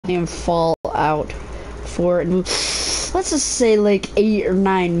playing Fallout for, let's just say like 8 or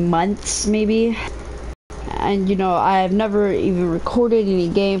 9 months maybe. And you know, I have never even recorded any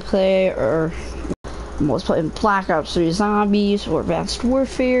gameplay, or I was playing Black Ops 3 Zombies or Advanced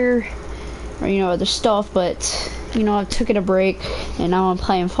Warfare, or you know, other stuff, but you know, I've taken a break and now I'm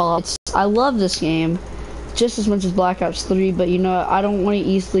playing Fallout. I love this game just as much as Black Ops 3, but you know, I don't want to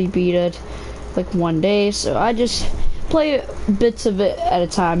easily beat it like one day, so I just play bits of it at a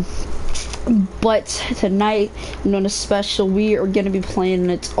time. But tonight, I'm doing a special. We are going to be playing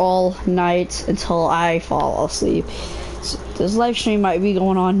it all night until I fall asleep. So this live stream might be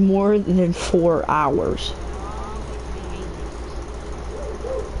going on more than 4 hours.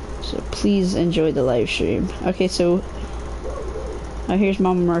 So please enjoy the live stream. Okay, so here's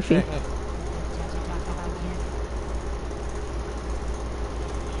Mama Murphy.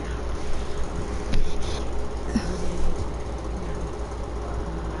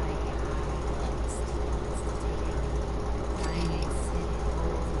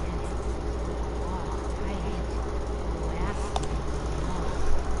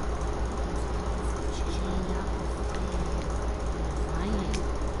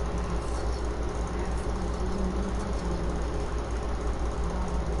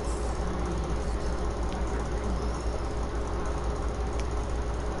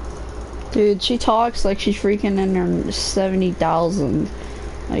 Dude, she talks like she's freaking in her 70,000.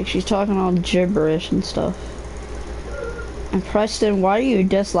 Like, she's talking all gibberish and stuff. And Preston, why are you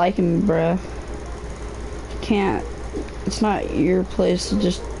disliking me, bruh? You can't. It's not your place to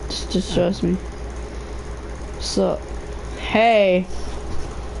just trust me. So, hey.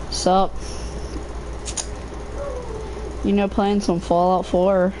 Sup? You know, playing some Fallout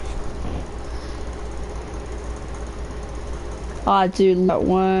 4. Ah, dude, got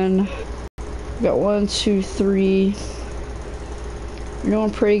 1, 2, 3. You're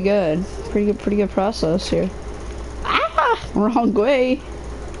doing pretty good. Pretty good process here. Ah! Wrong way.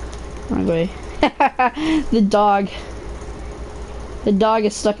 Wrong way. The dog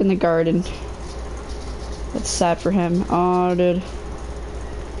is stuck in the garden. That's sad for him. Oh, dude.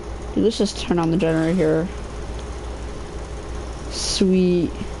 Dude, let's just turn on the generator here.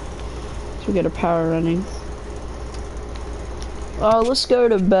 Sweet. So we get our power running. Oh, let's go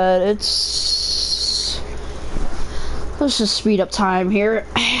to bed. Let's just speed up time here.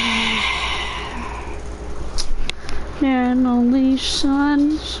 And only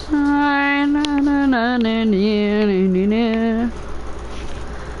sunshine.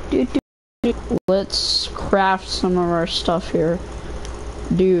 Let's craft some of our stuff here.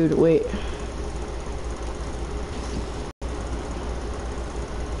 Dude, wait.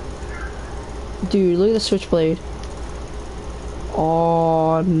 Dude, look at the switchblade.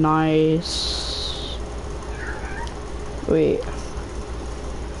 Oh, nice. Wait.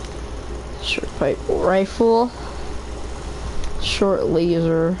 Short pipe rifle. Short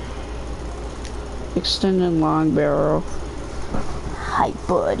laser. Extended long barrel. Hi,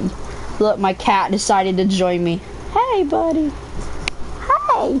 buddy. Look, my cat decided to join me. Hey, buddy.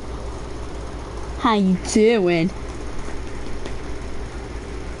 Hey. How you doing?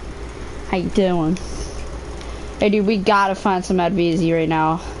 How you doing? Hey, dude, we gotta find some AdVZ right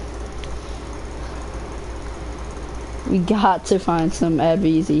now. We got to find some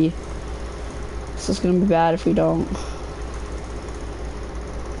AdVZ. This is gonna be bad if we don't.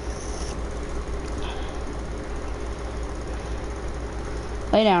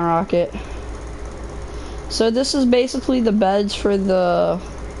 Lay down, Rocket. So this is basically the beds for the,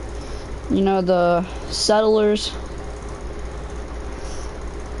 you know, the settlers.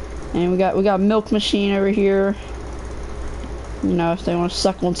 And we got a milk machine over here. You know, if they want to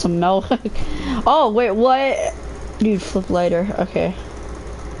suck on some milk. Oh, wait, what? Dude, flip lighter. Okay.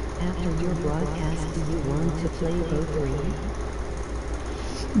 After your broadcast, do you want to play Bo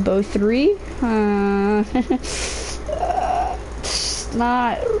 3? Bo 3? It's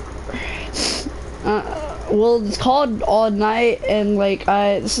not. Well, it's called All Night, and like,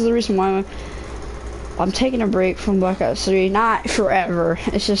 this is the reason why I'm taking a break from Black Ops 3. Not forever.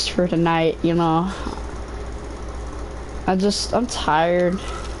 It's just for tonight, you know. I'm tired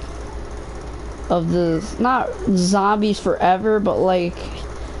of the, not zombies forever, but like,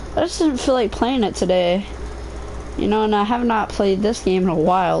 I just didn't feel like playing it today. You know, and I have not played this game in a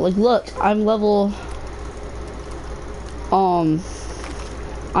while. Like, look, I'm level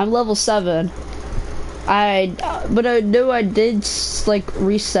 7. But I know I did like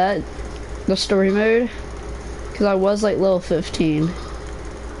reset the story mode because I was like level 15.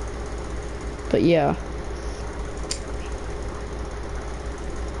 But yeah.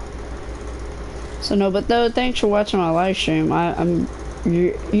 So no, but though, thanks for watching my live stream. I'm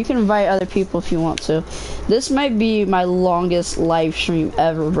You can invite other people if you want to. This might be my longest live stream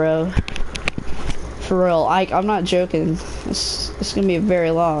ever, bro. For real, I'm not joking. It's gonna be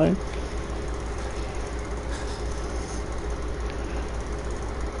very long.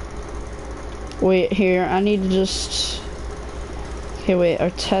 Wait, here, I need to just... Okay, wait,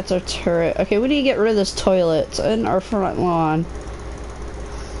 that's our turret. Okay, we need to get rid of this toilet in our front lawn.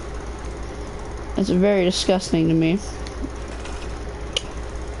 It's very disgusting to me.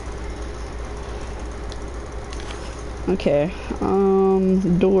 Okay,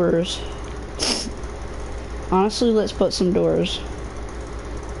 doors. Honestly, let's put some doors.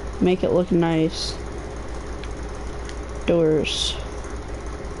 Make it look nice. Doors.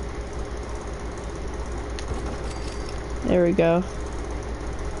 There we go.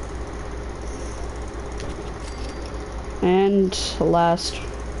 And last.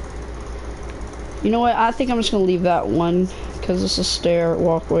 You know what? I think I'm just gonna leave that one because it's a stair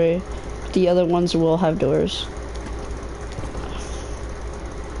walkway. The other ones will have doors.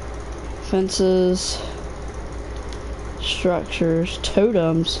 Fences. Structures.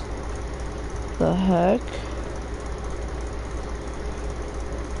 Totems. The heck?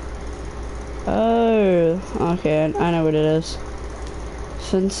 Oh, okay, I know what it is.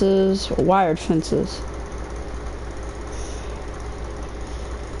 Fences, wired fences.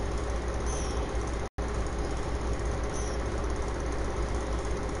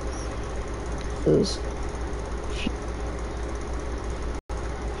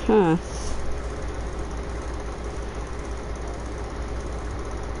 Huh.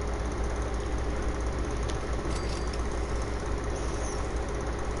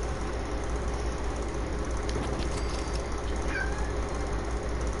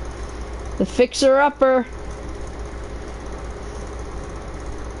 The fixer-upper.